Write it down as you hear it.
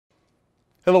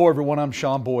Hello everyone, I'm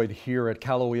Sean Boyd here at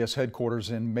CalOES headquarters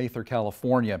in Mather,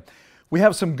 California. We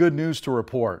have some good news to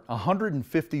report.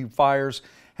 150 fires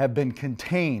have been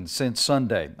contained since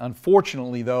Sunday.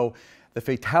 Unfortunately though, the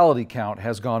fatality count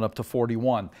has gone up to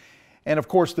 41. And of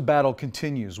course the battle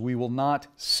continues. We will not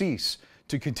cease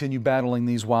to continue battling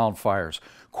these wildfires.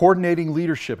 Coordinating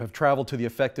leadership have traveled to the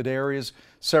affected areas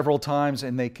several times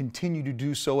and they continue to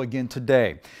do so again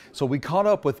today. So we caught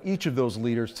up with each of those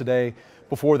leaders today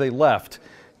before they left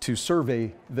to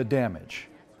survey the damage.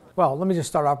 Well, let me just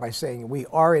start off by saying we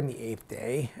are in the 8th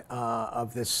day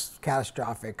of this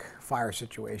catastrophic fire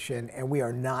situation, and we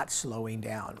are not slowing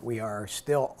down. We are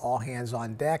still all hands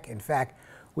on deck. In fact,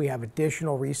 we have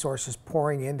additional resources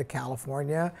pouring into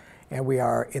California, and we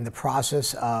are in the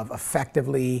process of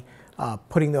effectively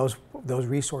putting those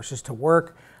resources to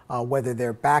work, whether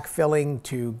they're backfilling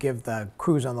to give the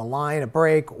crews on the line a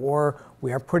break, or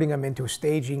we are putting them into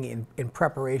staging in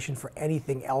preparation for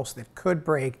anything else that could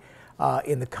break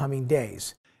in the coming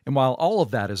days. And while all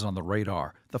of that is on the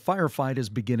radar, the firefight is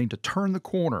beginning to turn the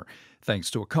corner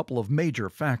thanks to a couple of major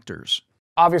factors.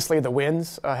 Obviously, the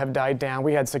winds have died down.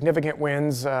 We had significant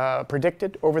winds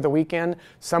predicted over the weekend.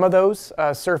 Some of those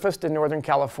surfaced in Northern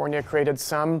California, created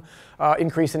some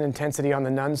increase in intensity on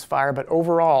the Nuns fire, but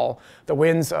overall, the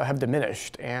winds have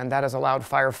diminished, and that has allowed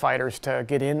firefighters to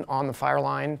get in on the fire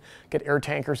line, get air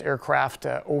tankers, aircraft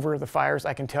over the fires.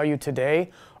 I can tell you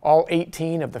today, all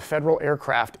 18 of the federal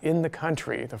aircraft in the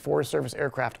country, the Forest Service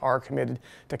aircraft, are committed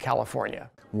to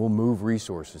California. We'll move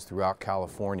resources throughout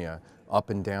California up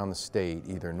and down the state,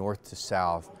 either north to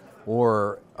south,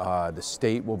 or the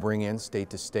state will bring in state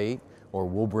to state, or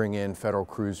we'll bring in federal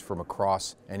crews from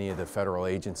across any of the federal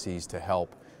agencies to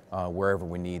help wherever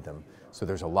we need them. So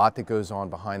there's a lot that goes on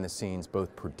behind the scenes,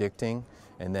 both predicting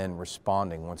and then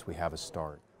responding once we have a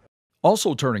start.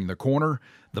 Also turning the corner,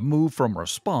 the move from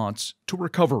response to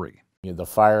recovery. The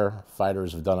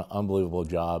firefighters have done an unbelievable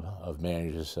job of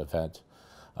managing this event.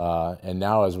 And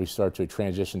now as we start to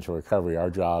transition to recovery, our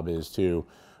job is to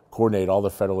coordinate all the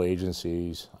federal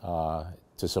agencies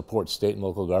to support state and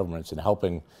local governments in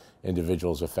helping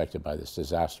individuals affected by this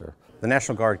disaster. The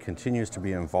National Guard continues to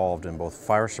be involved in both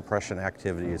fire suppression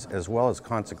activities as well as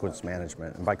consequence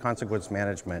management. And by consequence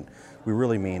management, we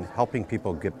really mean helping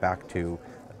people get back to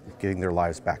getting their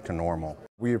lives back to normal.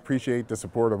 We appreciate the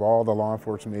support of all the law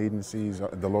enforcement agencies,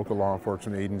 the local law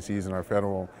enforcement agencies and our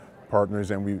federal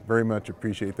partners, and we very much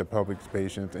appreciate the public's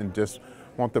patience and just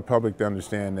want the public to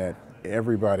understand that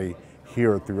everybody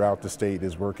here throughout the state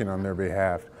is working on their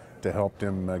behalf to help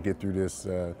them get through this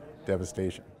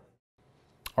devastation.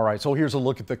 All right, so here's a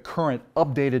look at the current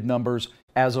updated numbers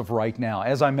as of right now.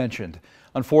 As I mentioned,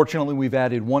 unfortunately, we've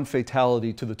added one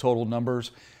fatality to the total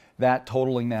numbers, that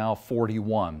totaling now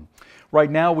 41. Right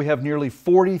now, we have nearly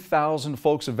 40,000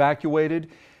 folks evacuated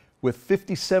with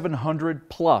 5,700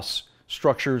 plus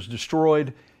structures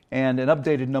destroyed, and an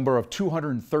updated number of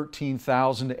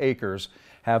 213,000 acres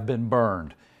have been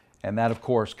burned. And that, of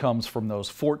course, comes from those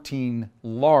 14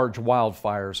 large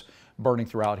wildfires burning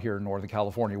throughout here in Northern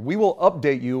California. We will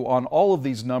update you on all of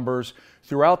these numbers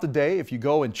throughout the day if you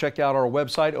go and check out our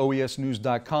website,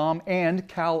 oesnews.com and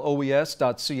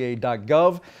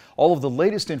caloes.ca.gov. All of the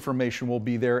latest information will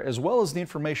be there, as well as the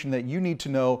information that you need to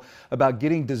know about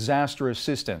getting disaster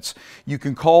assistance. You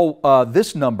can call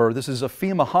this number. This is a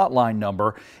FEMA hotline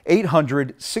number,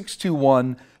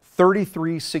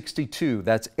 800-621-3362.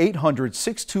 That's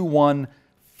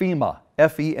 800-621-FEMA,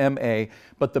 F-E-M-A.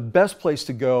 But the best place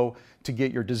to go to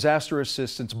get your disaster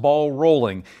assistance ball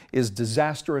rolling is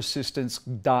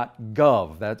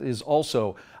disasterassistance.gov. That is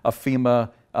also a FEMA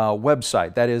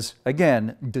website. That is,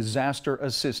 again,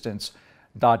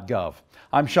 disasterassistance.gov.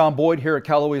 I'm Sean Boyd here at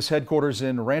CalOES headquarters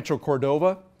in Rancho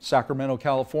Cordova, Sacramento,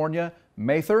 California.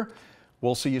 Mather,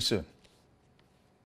 we'll see you soon.